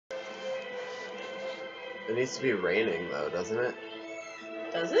It needs to be raining though, doesn't it?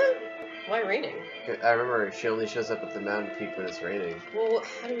 Does it? Why raining? I remember she only shows up at the mountain peak when it's raining. Well,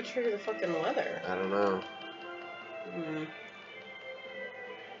 how do we trigger the fucking weather? I don't know.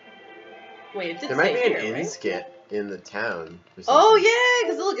 Wait, it did there might say be here, an right? inskit in the town. Or Oh yeah,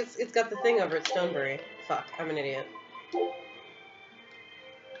 because look, it's got the thing over at Stonebury. Fuck, I'm an idiot.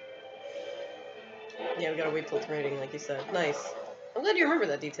 Yeah, we gotta wait till it's raining, like you said. Nice. I'm glad you remember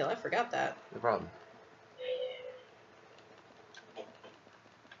that detail. I forgot that. No problem.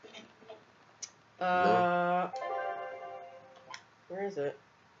 No. Where is it?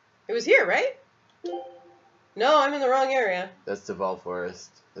 It was here, right? No, I'm in the wrong area. That's Duval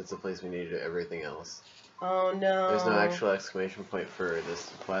Forest. That's the place we need to do everything else. Oh no. There's no actual exclamation point for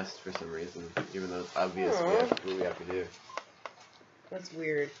this quest for some reason, even though it's obvious what we have to do. That's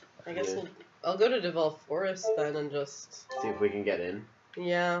weird. I guess I'll go to Duval Forest then and just see if we can get in.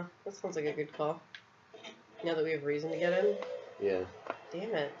 Yeah, that sounds like a good call. Now that we have reason to get in. Yeah.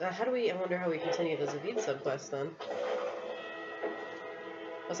 Damn it. How do we? I wonder how we continue the Zavid subquest then.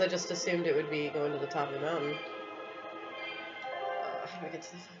 Because I just assumed it would be going to the top of the mountain. How do I get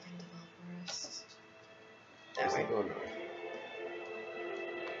to the fucking Duval Forest? That way. Going north.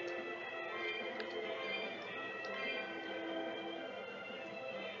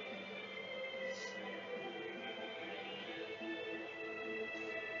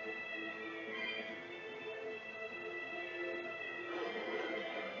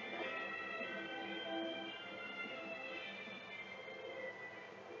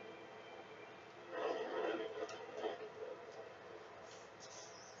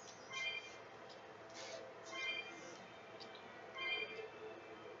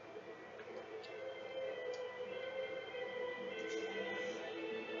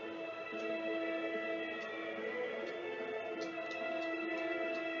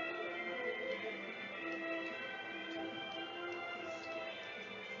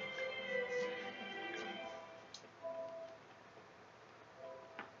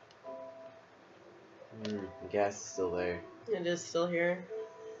 The gas is still there. It is still here.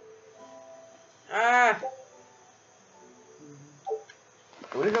 Ah!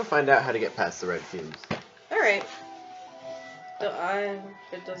 I'm gonna go find out how to get past the red fumes. Alright. So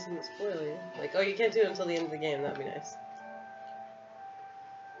it doesn't spoil you. Like, oh, you can't do it until the end of the game. That'd be nice.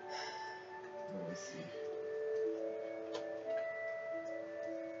 Let me see.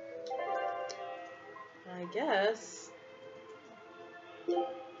 I guess.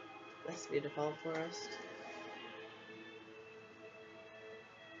 That's be Duval Forest.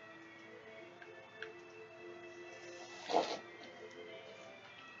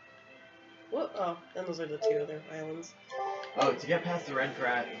 What? Oh, and those are the two other islands. Oh, to get past the red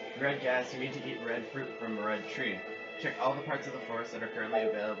gas, you need to eat red fruit from a red tree. Check all the parts of the forest that are currently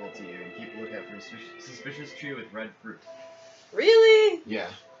available to you, and keep a lookout for a suspicious tree with red fruit. Really? Yeah.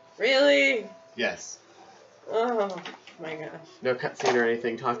 Really? Yes. Oh my gosh. No cutscene or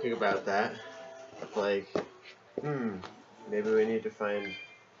anything talking about that. Like, maybe we need to find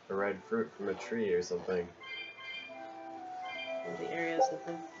a red fruit from a tree or something. In the areas of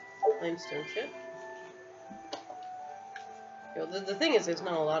the limestone ship. Yo, the thing is, there's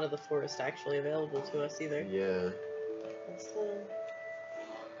not a lot of the forest actually available to us either. Yeah. Let's,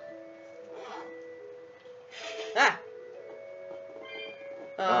 Ah!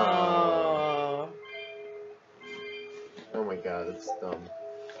 Oh. Oh my god, it's dumb.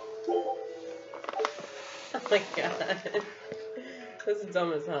 Oh my god. This is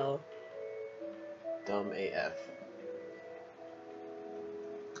dumb as hell. Dumb AF.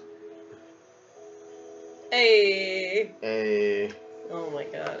 Hey! Hey. Oh my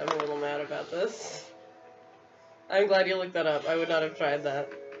god, I'm a little mad about this. I'm glad you looked that up. I would not have tried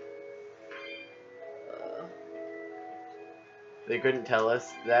that. They couldn't tell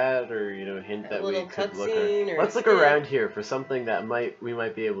us that, or hint that we could look. Let's look around here for something that we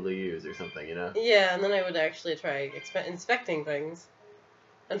might be able to use or something, Yeah, and then I would actually try inspecting things.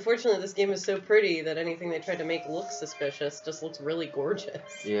 Unfortunately, this game is so pretty that anything they tried to make look suspicious just looks really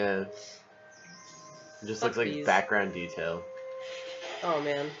gorgeous. Yeah. It just looks like background detail. Oh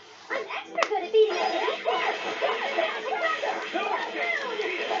man. I'm extra good at beating up.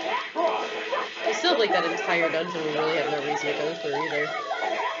 I still have like that entire dungeon we really have no reason to go through either.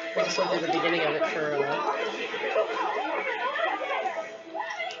 I just went through the beginning of it for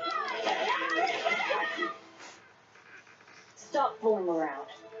Stop fooling around.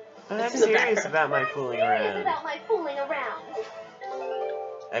 I'm serious about my fooling around.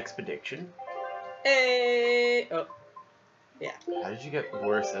 Expedition. Hey! Oh. Yeah. How did you get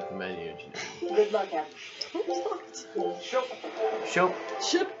worse at the menu engineering? Good luck, Evan. Ship. Ship.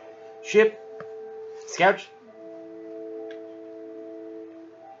 Ship. Scout.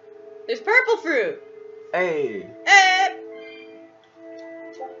 There's purple fruit! Hey. Eh!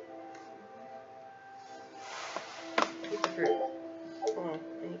 Eat the fruit. Oh,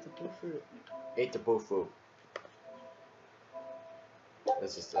 I need the blue fruit. Ate the boofu.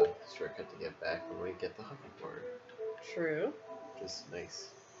 That's just a shortcut to get back when we get the hoverboard. True. Just nice.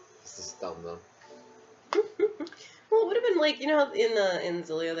 This is dumb though. Well, it would have been like, you know how in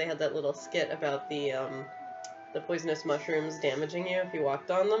Zillia they had that little skit about the poisonous mushrooms damaging you if you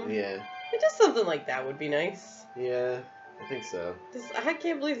walked on them? Yeah. Just something like that would be nice. Yeah, I think so. I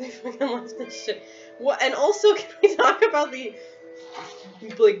can't believe they fucking left this shit. What? And also, can we talk about the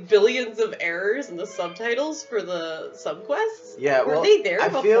like billions of errors in the subtitles for the subquests? Yeah, Were well, they there I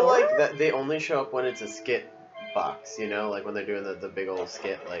before? feel like that they only show up when it's a skit box, you know, like when they're doing the big old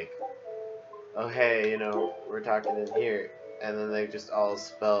skit, like, oh hey, you know, we're talking in here, and then they just all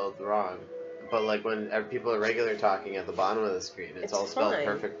spelled wrong. But like when people are regular talking at the bottom of the screen, it's all spelled fine.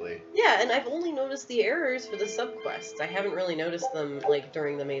 perfectly. Yeah, and I've only noticed the errors for the subquests. I haven't really noticed them like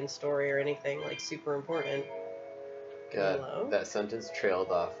during the main story or anything like super important. God, Hello? that sentence trailed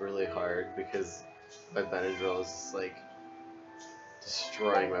off really hard because my Benadryl is just, like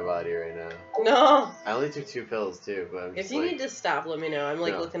destroying my body right now. No! I only took 2 pills too, but I'm If just you like, need to stop, let me know. I'm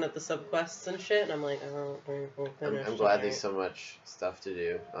like No. looking at the subquests and shit, and I'm like, oh, I'm glad there's so much stuff to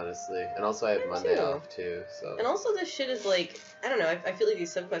do, honestly. And also I have Monday too. off too, so. And also, this shit is like, I don't know, I feel like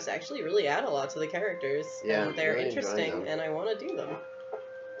these subquests actually really add a lot to the characters. Yeah, and they're really enjoying interesting, them. and I want to do them.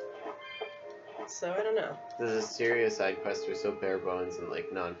 So, I don't know. The Asteria side quests were so bare bones and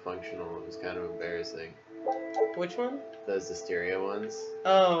like non-functional, it was kind of embarrassing. Which one? Those Asteria ones?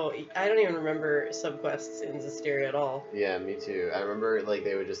 Oh, I don't even remember subquests in Zestiria at all. Yeah, me too. I remember like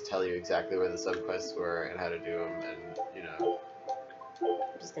they would just tell you exactly where the subquests were and how to do them, and you know,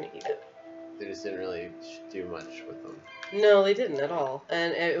 I'm just gonna eat it. they just didn't really do much with them. No, they didn't at all.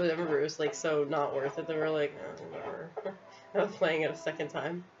 And I remember it was like so not worth it. They were like, oh, whatever. I was playing it a second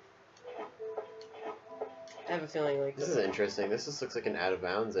time. I have a feeling like This is interesting. This just looks like an out of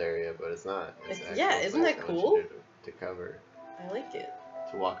bounds area, but it's not. Yeah, actual isn't place that I want cool? you to cover, I like it.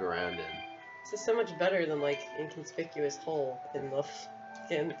 to walk around in. This is so much better than like inconspicuous hole in the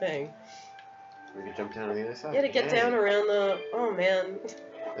fucking thing. We could jump down on the other side. You gotta get Yay. down around the. Oh man,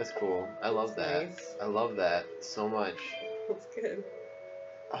 That's cool. I love That's that. nice. I love that so much. that's good.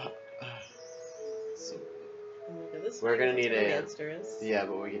 So, Oh, look at this We're way, gonna that's need where the a- monster is. yeah,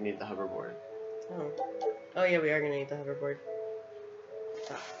 but we need the hoverboard. Oh. Oh yeah, we are gonna need the hoverboard.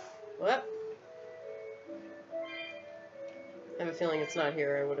 Ah. What? I have a feeling it's not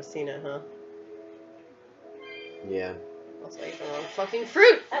here. I would have seen it, huh? Yeah. Also, I ate the wrong fucking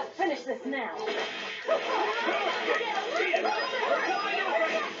fruit! I'll finish this now.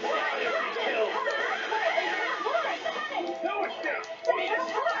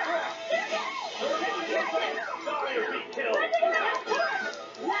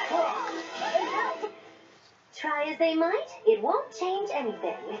 Try as they might, it won't change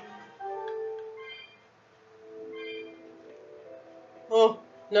anything. Oh,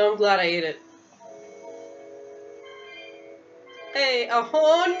 no, I'm glad I ate it. Hey,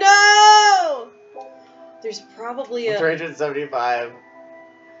 oh no! There's probably a... 375.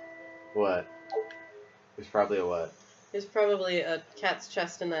 What? There's probably a what? There's probably a cat's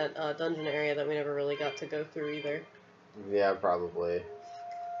chest in that dungeon area that we never really got to go through either. Yeah, probably.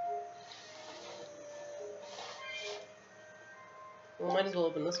 Well, might as well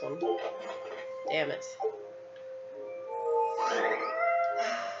open this one. Damn it.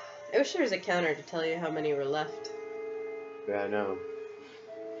 I wish there was a counter to tell you how many were left. Yeah, I know.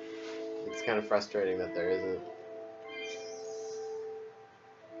 It's kind of frustrating that there isn't.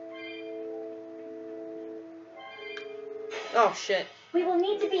 Oh, shit. We will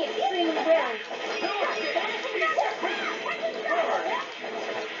need to be extremely wary.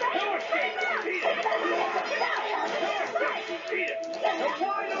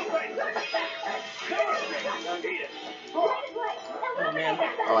 Oh, man.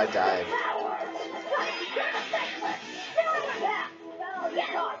 Oh, I died.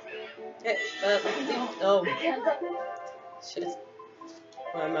 Hey, oh, Hands up. shit.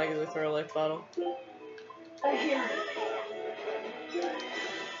 Well, I'm not gonna throw a life bottle. I hear.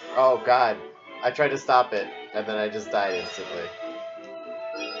 Oh, God. I tried to stop it, and then I just died instantly.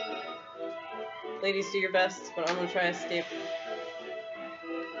 Ladies, do your best, but I'm gonna try to escape.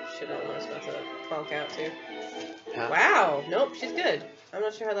 Shit, I don't know, I was about to conk out too. Huh? Wow! Nope, she's good. I'm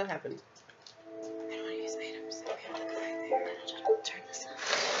not sure how that happened. I don't want to use items. We have the guy there. Turn this on.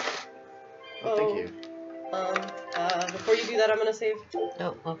 Oh, thank you. Before before you do that, I'm gonna save.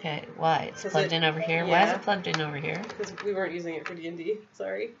 Oh, okay. Why? It's 'Cause plugged it- in over here? Why is yeah. it plugged in over here? Because we weren't using it for D&D.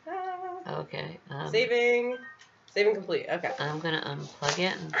 Sorry. Ah. Okay. Saving. Saving complete. Okay. I'm gonna unplug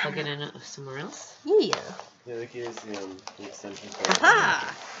it and plug it in somewhere else. Yeah. Yeah, they can use the extension cord.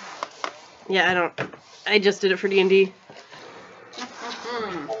 Aha! Yeah, I just did it for D&D.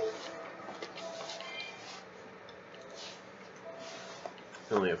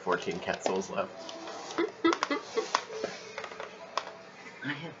 I only have 14 cat souls left.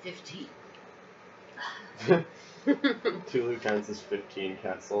 I have 15. Tulu counts as 15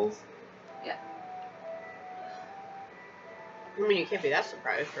 cat souls. I mean, you can't be that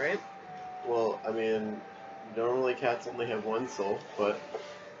surprised, right? Well, I mean, normally cats only have one soul, but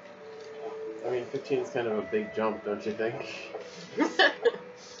I mean, 15 is kind of a big jump, don't you think?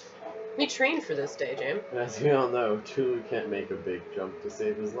 We trained for this day, James. And as we all know, Tulu can't make a big jump to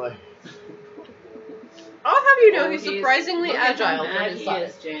save his life. I'll have you know Oh, he's surprisingly look at how agile for mad his he size.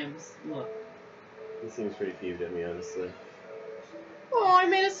 is, James. Look. He seems pretty peeved at me, honestly. Oh, I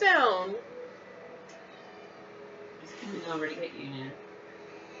made a sound. He's coming over to get you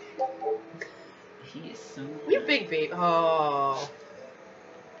now. He is so mad. You big baby. Oh.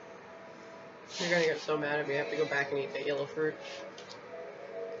 You're gonna get so mad at me. I have to go back and eat that yellow fruit.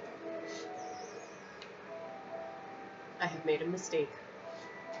 I have made a mistake.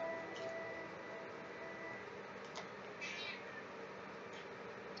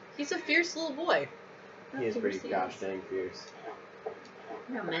 He's a fierce little boy. He is pretty gosh dang fierce.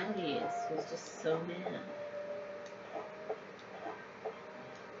 Look how mad he is. He's just so mad.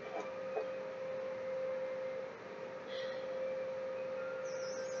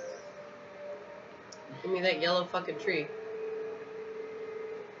 Give me that yellow fucking tree.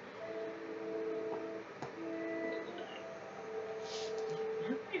 How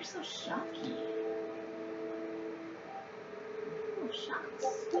come you're so shocky? Oh, shocks.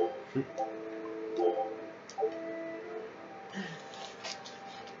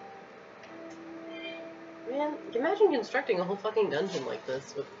 Man, imagine constructing a whole fucking dungeon like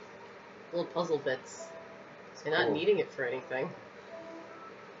this with little puzzle bits. And not Cool. needing it for anything.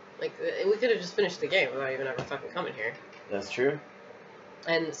 Like, we could have just finished the game without even ever fucking coming here. That's true.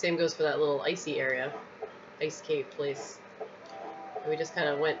 And the same goes for that little icy area. Ice cave place. We just kind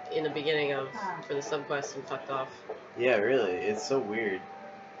of went in the beginning of, for the subquest and fucked off. Yeah, really. It's so weird.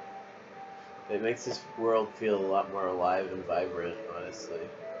 It makes this world feel a lot more alive and vibrant, honestly.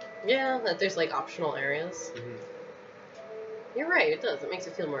 Yeah, that there's like optional areas. You're right, it does. It makes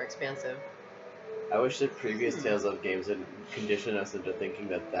it feel more expansive. I wish the previous Tales of games had conditioned us into thinking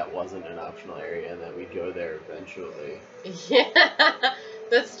that that wasn't an optional area and that we'd go there eventually. Yeah,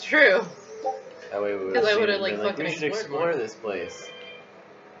 that's true. That way we would 'Cause I have would've, been like, like, fucking we should explored explore more. this place.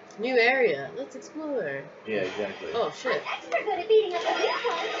 New area. Let's explore. Yeah, exactly. Oh shit. Extra good at beating up the big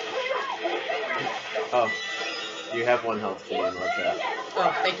ones. Oh, you have 1 health, Janine. Watch out.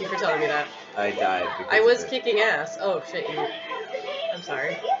 Oh, thank you for telling me that. I died because I of was it. kicking ass. Oh shit, you. I'm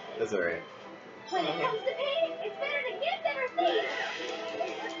sorry. That's alright. When it comes to pain, it's better to give than receive.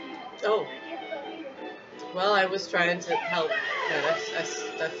 Oh. Well, I was trying to help. No, I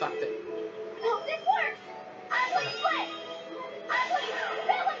fucked it. Oh, this works. I'm putting sweat. I'm putting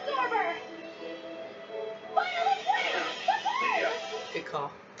spell absorber. Finally clear. Good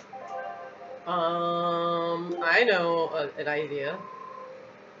call. I know an idea.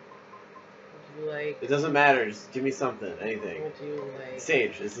 Would you like? It doesn't matter. Just give me something. Anything. Would you like?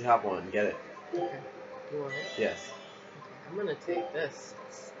 Sage. This is the top one. Get it. Okay. You want it? Yes. Okay, I'm gonna take this.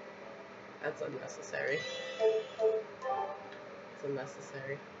 That's unnecessary. It's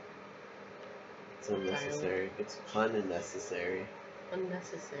unnecessary. It's unnecessary. It's unnecessary.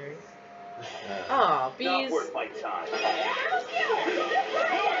 Unnecessary. Uh, Oh, bees. Not worth my time.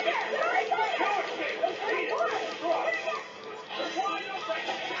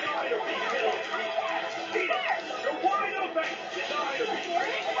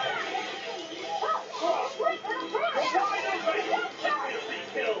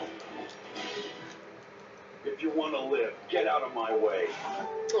 If you want to live, get out of my way.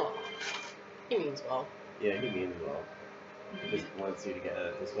 Oh, he means well. yeah, he means well. He just wants you to get out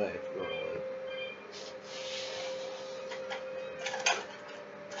of his way if you want to live.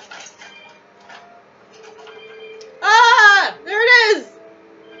 Ah! There it is!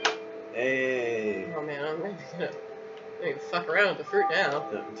 Hey! Oh man, I'm gonna fuck around with the fruit now.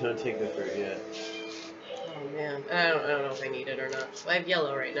 Don't take the fruit yet. Oh man, and I don't know if I need it or not. I have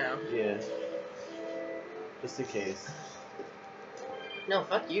yellow right now. Yeah. Just in case. No,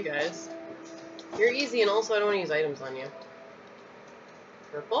 fuck you guys. You're easy, and also I don't want to use items on you.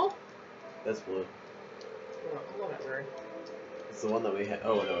 Purple? That's blue. Oh, whatever. It's the one that we had.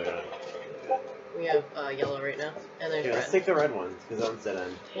 Oh no, we don't. We have yellow right now, and there's Here, let's red. take the red ones because I'm set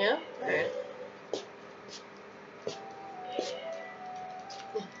on. Yeah? Alright.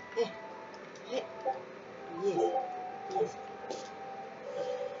 Yes. Yes.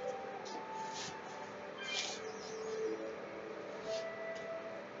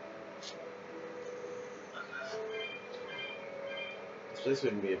 This place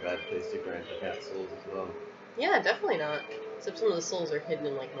wouldn't be a bad place to grind for cat souls as well. Yeah, definitely not. Except some of the souls are hidden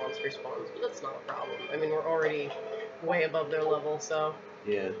in like monster spawns, but that's not a problem. I mean, we're already way above their level, so.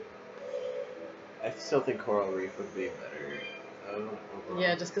 Yeah. I still think Coral Reef would be better. Overall.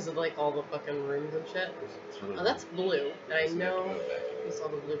 Yeah, just because of like all the fucking rooms and shit. Oh, that's blue, and I So we have to know go back. we saw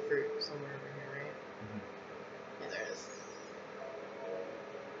the blue fruit somewhere over here, right? Mhm. Yeah, there it is.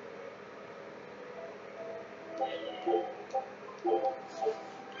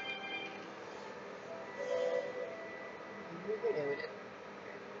 Yeah, we did.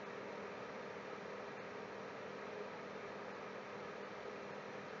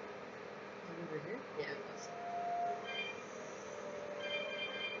 Over here? Yeah, it was.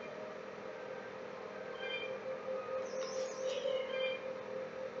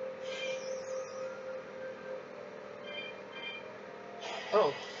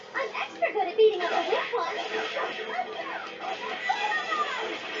 Oh. I'm extra good at beating up the weak ones.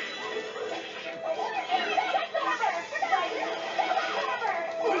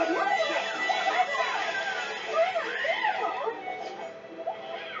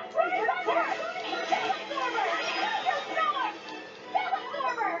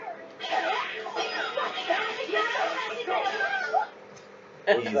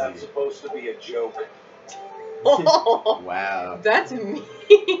 Was Easy. that supposed to be a joke? Oh, Wow. that's mean.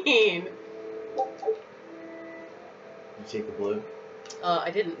 You take the blue? I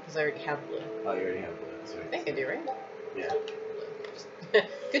didn't because I already have blue. Oh, you already have blue. Sorry. I think I do, right? Yeah.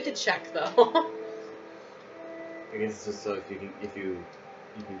 Good to check though. I guess it's just so if you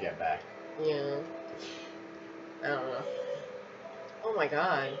can get back. Yeah. I don't know. Oh my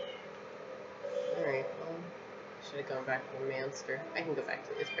god. Alright, well, should have gone back to the Manster. I can go back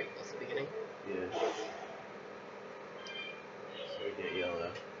to it. It's pretty close to the beginning. Yeah. So we get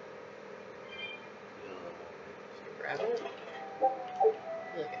yellow. Yellow. Should I grab it?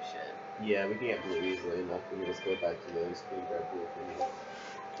 I feel like I should. Yeah, we can get blue easily enough. We can just go back to those. We can grab blue if we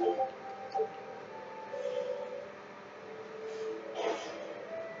need.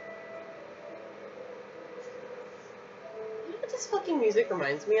 You know what this fucking music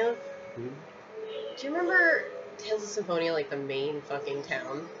reminds me of? Hmm? Do you remember Tales of Symphonia, like the main fucking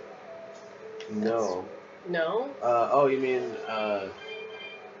town? No. No? Oh, you mean,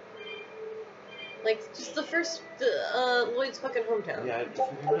 Like, just the first, Lloyd's fucking hometown. yeah, I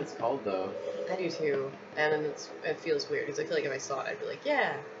forget what it's called though. I do too. And then it feels weird, because I feel like if I saw it, I'd be like,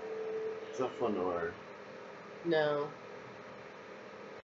 yeah. It's not Flanor. No.